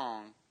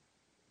strong,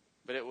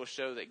 but it will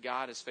show that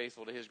God is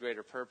faithful to his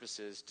greater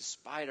purposes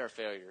despite our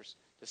failures,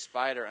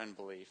 despite our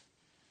unbelief.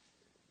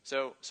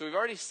 So we've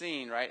already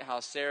seen, right,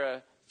 how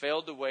Sarah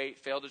failed to wait,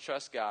 failed to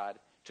trust God,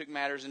 took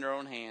matters in her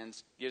own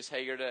hands, gives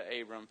Hagar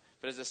to Abram.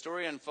 But as the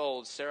story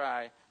unfolds,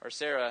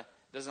 Sarah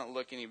doesn't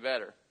look any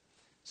better.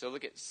 So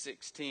look at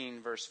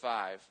 16, verse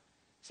 5. It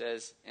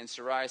says, "And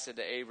Sarai said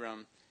to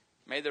Abram,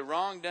 'May the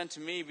wrong done to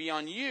me be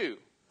on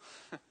you.'"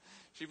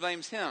 She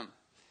blames him.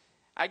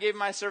 "I gave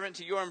my servant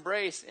to your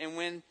embrace, and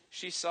when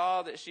she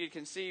saw that she had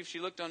conceived, she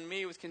looked on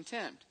me with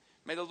contempt.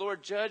 May the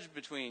Lord judge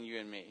between you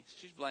and me."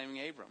 She's blaming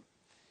Abram.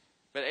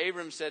 But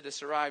Abram said to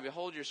Sarai,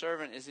 "Behold, your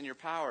servant is in your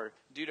power.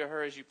 Do to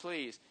her as you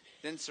please."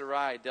 Then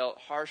Sarai dealt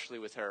harshly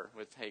with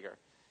Hagar,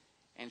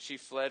 and she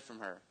fled from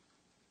her.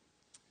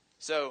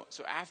 So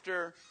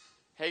after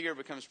Hagar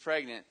becomes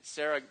pregnant,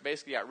 Sarah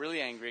basically got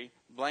really angry,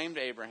 blamed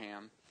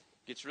Abraham,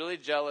 gets really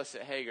jealous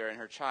at Hagar and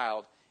her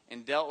child,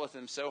 and dealt with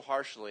him so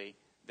harshly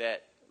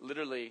that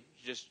literally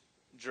just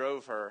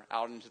drove her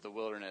out into the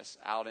wilderness,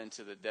 out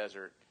into the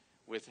desert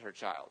with her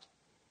child.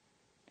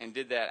 And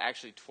did that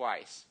actually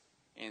twice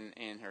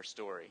in her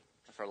story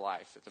of her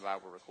life that the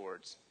Bible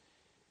records.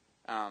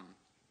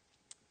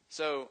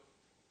 So,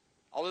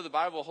 although the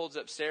Bible holds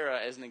up Sarah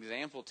as an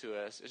example to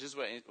us, it's just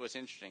what's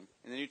interesting.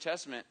 In the New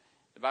Testament,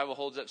 the Bible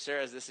holds up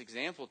Sarah as this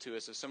example to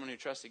us of someone who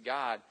trusted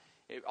God.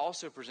 It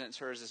also presents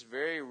her as this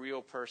very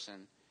real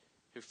person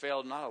who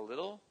failed not a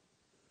little,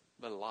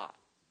 but a lot.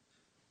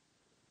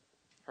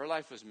 Her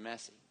life was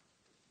messy.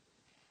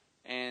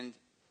 And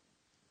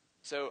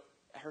so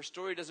her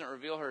story doesn't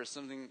reveal her as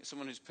someone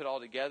who's put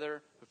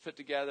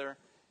together,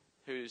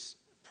 who's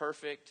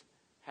perfect,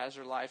 has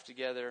her life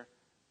together,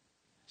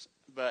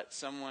 but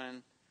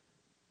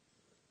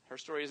her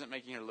story isn't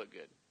making her look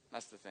good.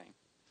 That's the thing.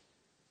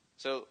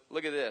 So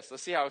look at this.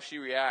 Let's see how she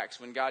reacts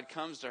when God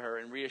comes to her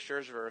and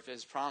reassures her of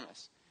his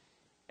promise.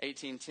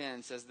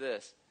 18:10 says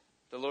this.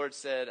 "The Lord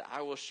said,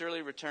 'I will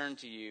surely return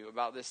to you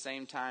about this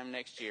same time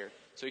next year.'"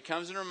 So he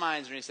comes and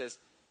reminds her, and he says,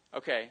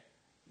 "Okay,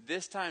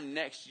 this time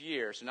next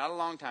year, so not a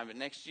long time, but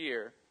next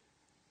year,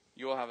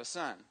 you will have a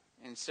son.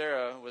 And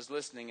Sarah was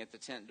listening at the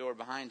tent door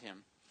behind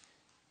him.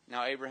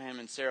 Now Abraham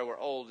and Sarah were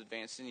old,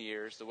 advanced in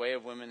years. The way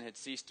of women had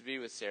ceased to be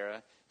with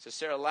Sarah. So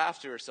Sarah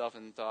laughed to herself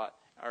and thought,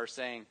 or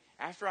saying,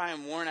 after I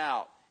am worn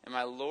out and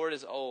my Lord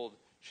is old,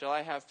 shall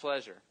I have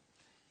pleasure?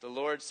 The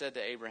Lord said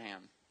to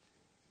Abraham,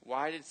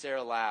 why did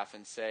Sarah laugh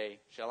and say,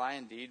 shall I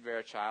indeed bear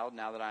a child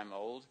now that I am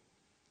old?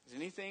 Is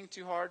anything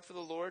too hard for the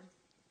Lord?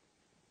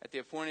 At the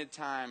appointed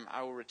time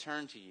I will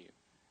return to you,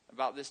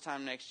 about this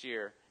time next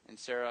year, and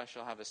Sarah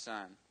shall have a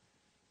son.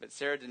 But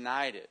Sarah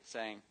denied it,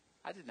 saying,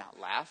 I did not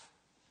laugh,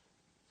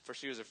 for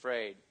she was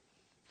afraid.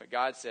 But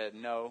God said,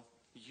 no,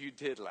 you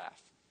did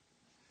laugh.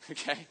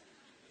 Okay?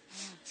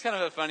 It's kind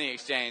of a funny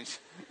exchange.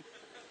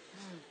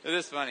 It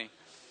is funny.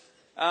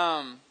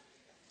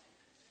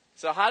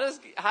 So how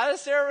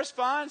does Sarah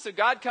respond? So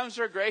God comes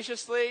to her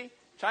graciously,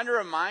 trying to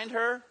remind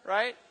her,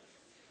 right,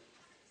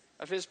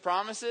 of his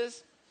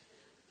promises.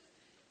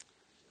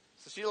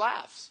 So she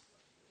laughs.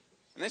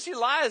 And then she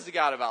lies to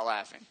God about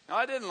laughing. No,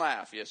 I didn't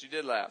laugh. Yes, you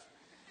did laugh.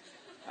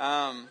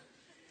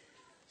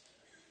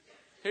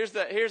 Here's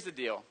the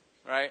deal,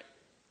 right?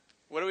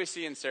 What do we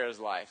see in Sarah's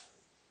life?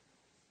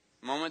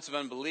 Moments of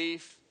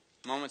unbelief,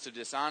 moments of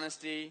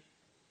dishonesty,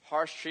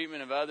 harsh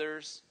treatment of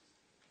others,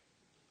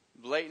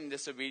 blatant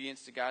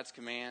disobedience to God's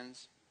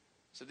commands.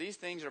 So these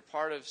things are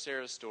part of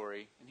Sarah's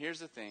story. And here's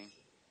the thing.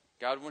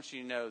 God wants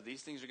you to know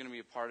these things are going to be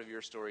a part of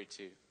your story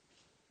too.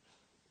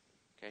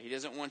 Okay? He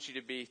doesn't want you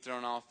to be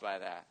thrown off by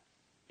that.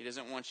 He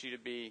doesn't want you to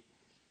be,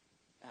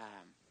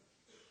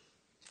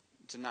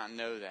 to not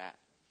know that.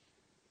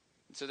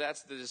 So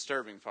that's the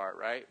disturbing part,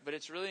 right? But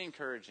it's really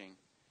encouraging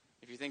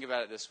if you think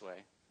about it this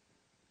way.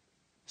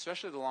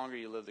 Especially the longer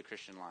you live the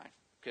Christian life.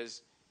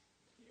 Because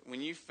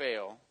when you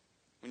fail,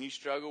 when you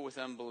struggle with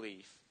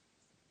unbelief,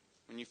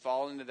 when you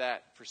fall into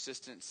that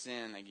persistent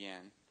sin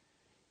again,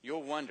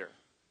 you'll wonder,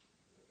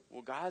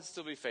 will God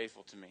still be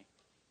faithful to me?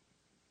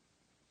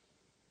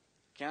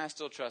 Can I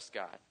still trust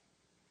God?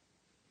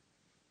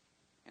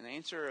 And the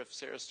answer of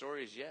Sarah's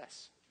story is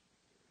yes.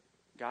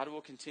 God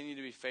will continue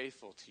to be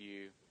faithful to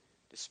you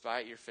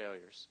despite your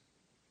failures.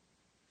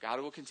 God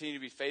will continue to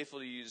be faithful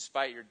to you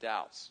despite your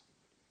doubts.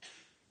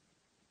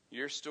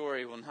 Your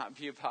story will not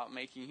be about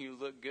making you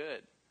look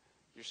good.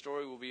 Your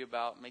story will be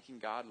about making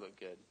God look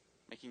good,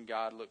 making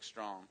God look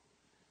strong.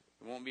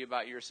 It won't be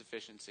about your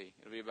sufficiency.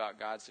 It'll be about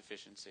God's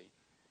sufficiency.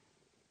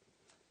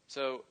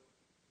 So,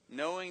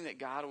 knowing that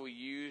God will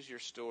use your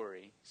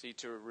story, see,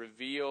 to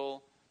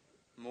reveal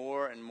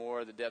more and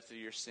more the depth of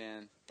your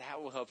sin,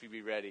 that will help you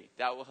be ready.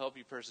 That will help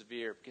you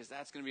persevere, because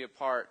that's going to be a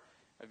part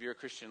of your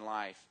Christian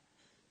life.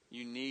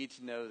 You need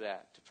to know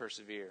that to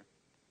persevere.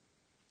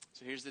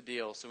 So here's the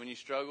deal. So when you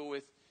struggle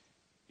with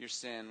your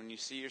sin, when you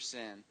see your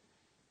sin,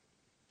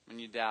 when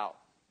you doubt,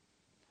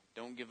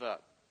 don't give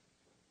up.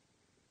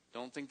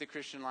 Don't think the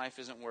Christian life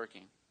isn't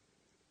working.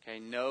 Okay,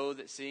 know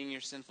that seeing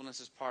your sinfulness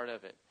is part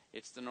of it.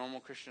 It's the normal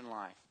Christian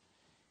life.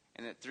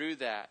 And that through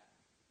that,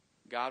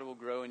 God will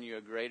grow in you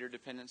a greater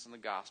dependence on the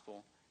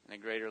gospel and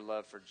a greater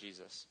love for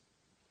Jesus.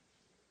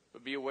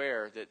 But be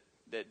aware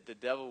that the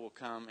devil will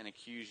come and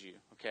accuse you,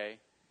 okay?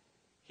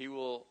 He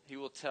will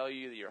tell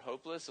you that you're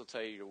hopeless. He'll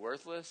tell you you're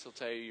worthless. He'll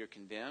tell you you're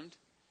condemned,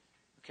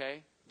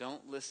 okay?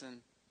 Don't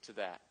listen to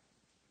that.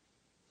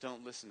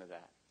 Don't listen to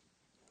that.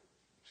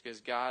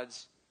 Because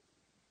God's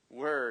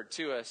word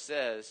to us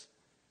says,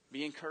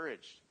 be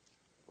encouraged.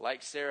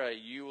 Like Sarah,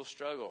 you will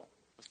struggle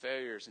with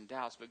failures and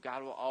doubts, but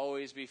God will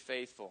always be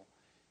faithful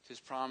to his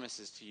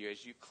promises to you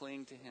as you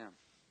cling to him.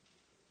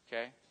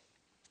 Okay?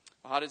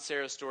 Well, how did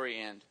Sarah's story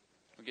end?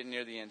 We're getting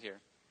near the end here.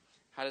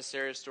 How does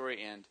Sarah's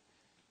story end?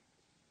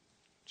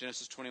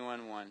 Genesis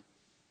 21:1.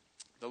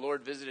 The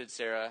Lord visited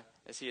Sarah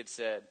as he had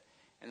said,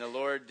 and the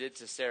Lord did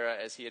to Sarah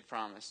as he had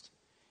promised.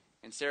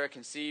 And Sarah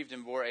conceived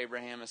and bore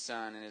Abraham a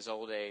son in his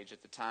old age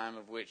at the time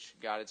of which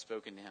God had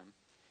spoken to him.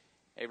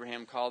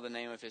 Abraham called the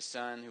name of his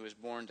son who was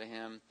born to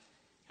him,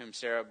 whom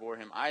Sarah bore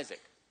him,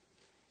 Isaac.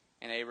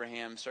 And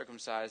Abraham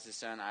circumcised his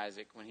son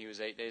Isaac when he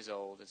was 8 days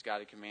old, as God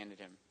had commanded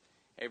him.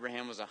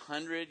 Abraham was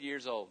 100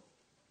 years old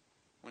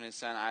when his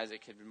son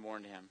Isaac had been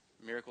born to him.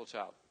 Miracle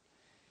child.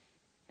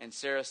 And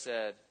Sarah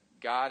said,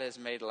 God has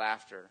made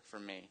laughter for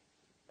me.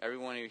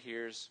 Everyone who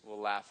hears will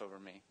laugh over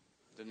me.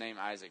 The name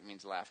Isaac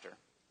means laughter.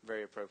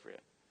 Very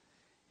appropriate.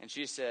 And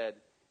she said,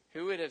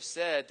 who would have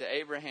said to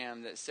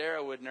Abraham that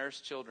Sarah would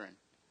nurse children?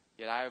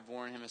 Yet I have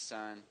borne him a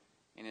son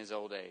in his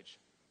old age.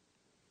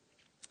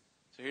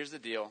 So here's the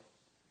deal.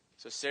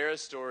 So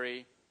Sarah's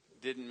story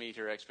didn't meet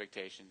her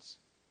expectations.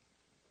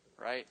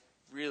 Right?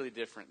 Really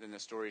different than the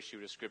story she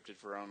would have scripted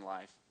for her own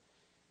life.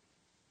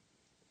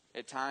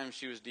 At times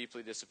she was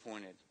deeply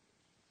disappointed.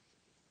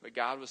 But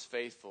God was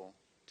faithful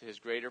to his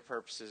greater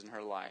purposes in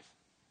her life.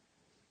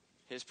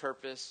 His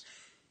purpose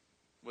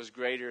was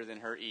greater than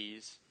her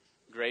ease,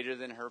 greater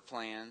than her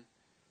plan,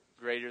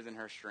 greater than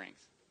her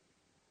strength.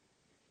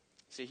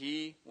 See,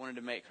 he wanted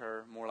to make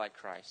her more like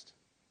Christ.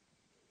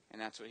 And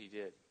that's what he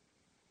did.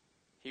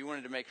 He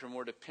wanted to make her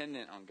more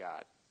dependent on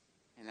God.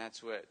 And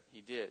that's what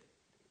he did.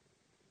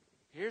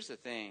 here's the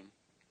thing,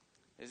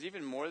 is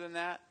even more than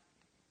that,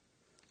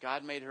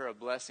 God made her a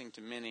blessing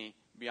to many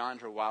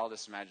beyond her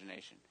wildest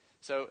imagination.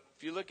 So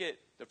if you look at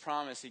the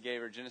promise he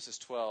gave her, Genesis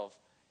 12,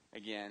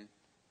 again,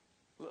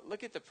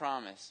 look at the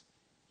promise.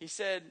 He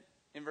said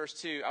in verse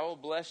 2, I will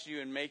bless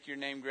you and make your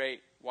name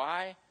great.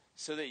 Why?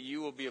 So that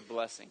you will be a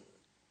blessing.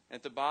 And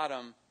at the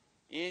bottom,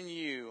 in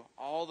you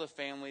all the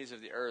families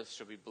of the earth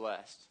shall be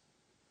blessed.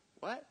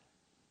 What?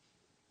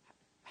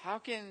 How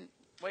can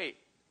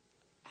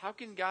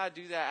God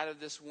do that out of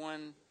this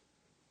one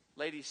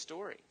lady's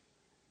story?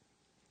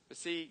 But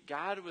see,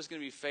 God was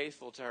going to be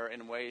faithful to her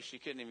in ways she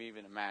couldn't have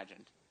even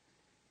imagined.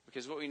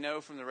 Because what we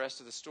know from the rest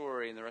of the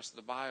story and the rest of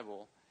the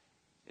Bible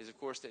is, of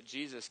course, that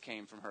Jesus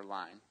came from her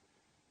line.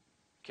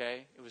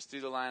 Okay? It was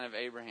through the line of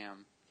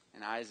Abraham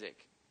and Isaac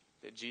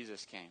that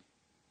Jesus came.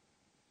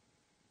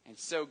 And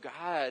so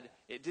God,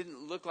 it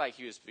didn't look like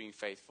he was being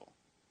faithful.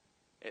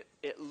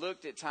 It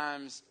looked at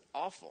times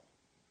awful.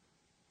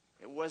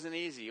 It wasn't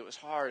easy. It was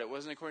hard. It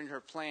wasn't according to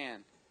her plan.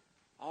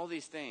 All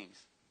these things.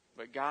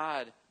 But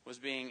God was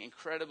being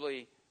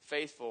incredibly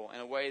faithful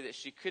in a way that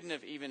she couldn't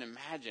have even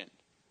imagined.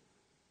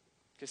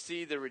 To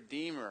see the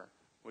Redeemer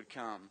would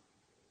come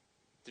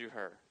through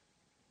her.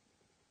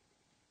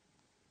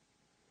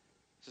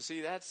 So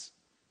see, that's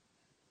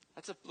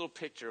a little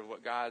picture of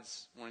what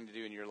God's wanting to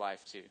do in your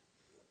life too.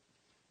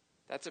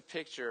 That's a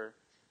picture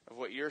of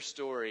what your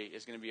story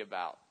is going to be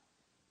about.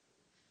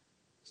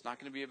 It's not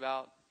going to be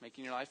about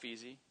making your life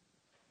easy.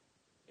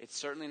 It's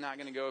certainly not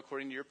going to go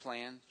according to your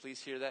plan.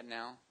 Please hear that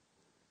now.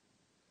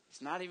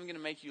 It's not even going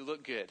to make you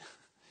look good.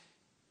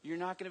 You're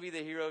not going to be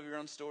the hero of your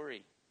own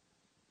story.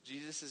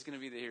 Jesus is going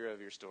to be the hero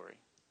of your story.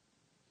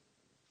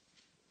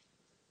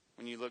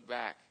 When you look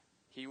back,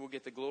 he will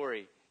get the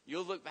glory.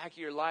 You'll look back at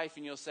your life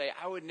and you'll say,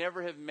 I would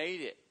never have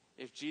made it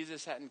if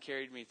Jesus hadn't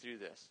carried me through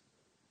this.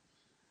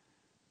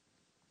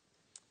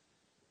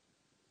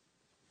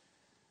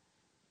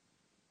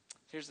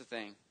 Here's the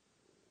thing.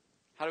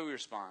 How do we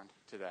respond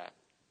to that?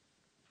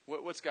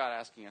 What's God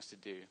asking us to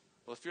do?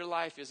 Well, if your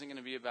life isn't going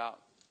to be about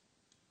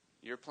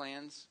your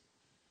plans,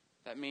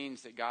 that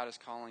means that God is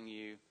calling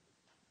you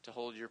to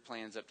hold your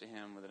plans up to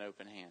him with an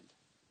open hand.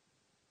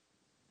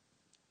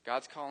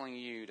 God's calling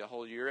you to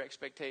hold your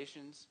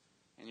expectations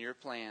and your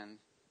plan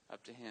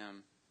up to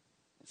him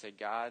and say,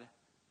 God,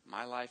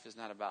 my life is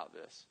not about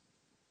this.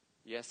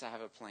 Yes, I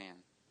have a plan,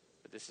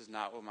 but this is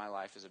not what my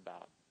life is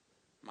about.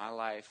 My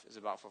life is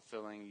about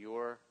fulfilling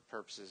your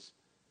purposes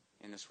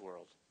in this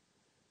world.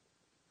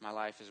 My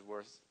life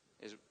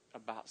is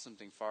about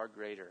something far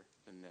greater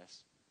than this.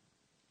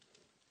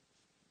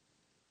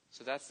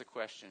 So that's the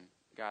question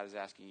God is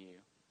asking you.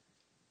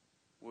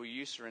 Will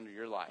you surrender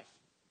your life?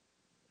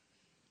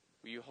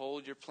 Will you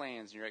hold your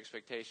plans and your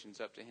expectations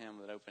up to him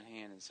with an open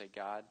hand and say,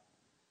 God,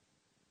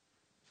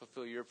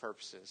 fulfill your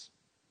purposes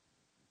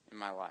in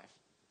my life?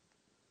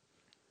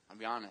 I'll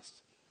be honest.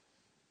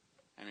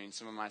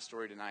 Some of my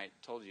story tonight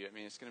told you,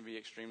 it's going to be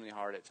extremely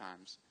hard at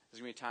times.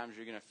 There's going to be times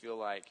you're going to feel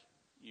like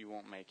you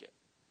won't make it.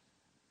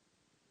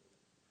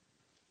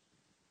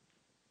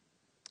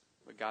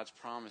 But God's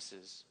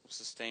promises will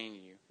sustain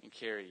you and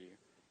carry you.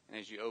 And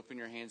as you open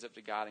your hands up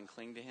to God and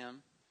cling to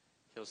him,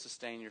 he'll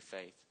sustain your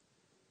faith.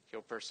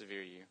 He'll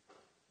persevere you.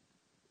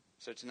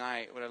 So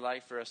tonight, what I'd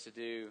like for us to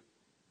do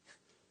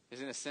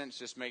is, in a sense,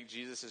 just make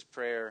Jesus'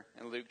 prayer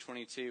in Luke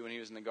 22 when he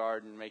was in the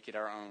garden, make it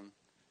our own.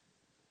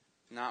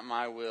 Not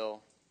my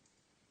will,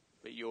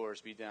 but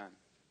yours be done.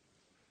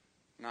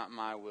 Not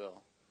my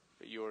will,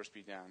 but yours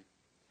be done.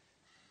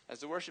 As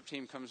the worship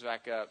team comes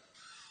back up,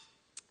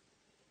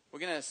 we're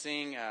going to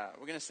sing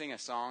a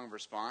song of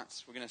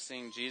response. We're going to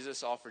sing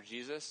Jesus, All for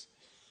Jesus.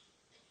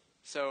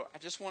 So I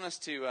just want us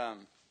to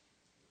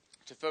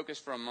focus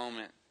for a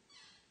moment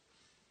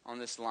on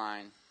this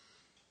line.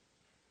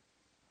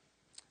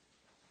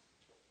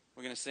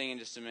 We're going to sing in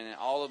just a minute.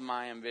 All of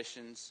my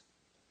ambitions,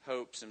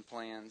 hopes, and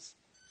plans,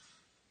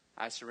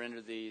 I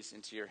surrender these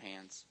into your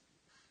hands.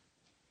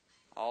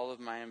 All of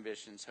my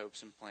ambitions,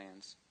 hopes, and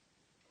plans,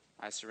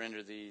 I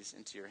surrender these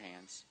into your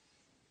hands.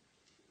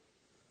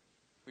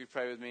 Will you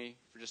pray with me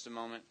for just a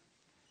moment?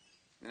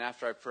 And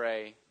after I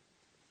pray,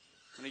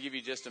 I'm going to give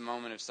you just a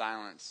moment of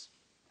silence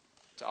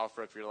to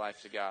offer up your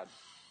life to God.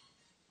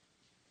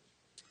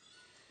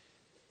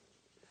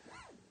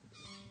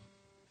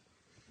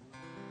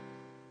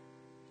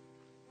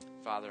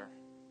 Father,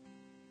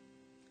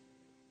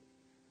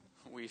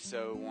 we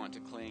so want to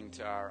cling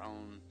to our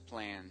own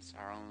plans,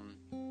 our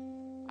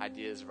own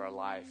ideas of our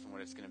life and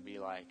what it's going to be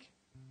like.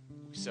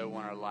 We so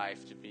want our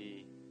life to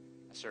be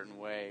a certain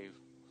way.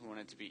 We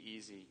want it to be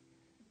easy.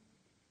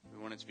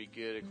 We want it to be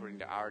good according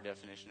to our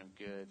definition of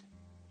good.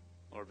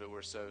 Lord, but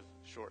we're so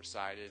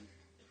short-sighted.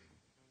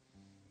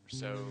 We're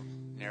so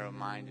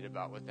narrow-minded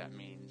about what that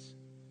means.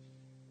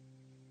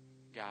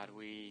 God,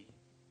 we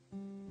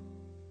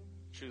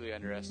truly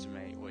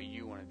underestimate what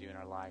you want to do in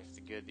our life,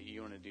 the good that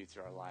you want to do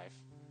through our life.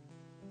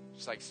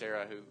 Just like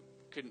Sarah, who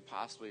couldn't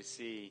possibly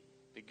see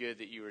the good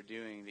that you were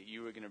doing, that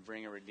you were going to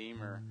bring a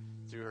Redeemer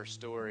through her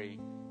story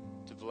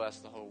to bless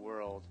the whole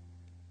world.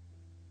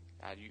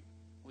 God,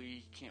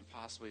 we can't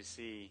possibly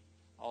see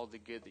all the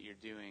good that you're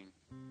doing,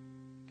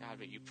 God,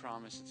 but you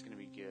promise it's going to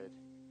be good.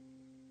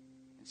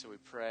 And so we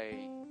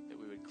pray that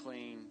we would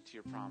cling to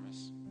your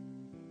promise.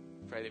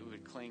 Pray that we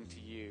would cling to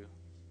you.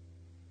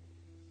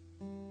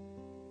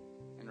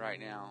 And right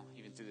now,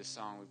 even through this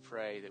song, we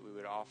pray that we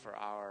would offer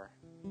our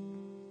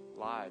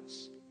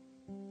lives,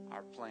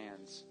 our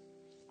plans,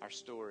 our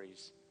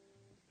stories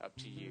up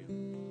to you.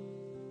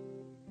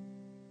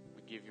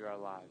 We give you our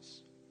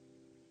lives.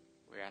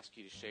 We ask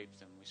you to shape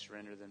them. We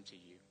surrender them to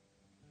you.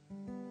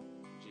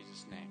 In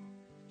Jesus' name.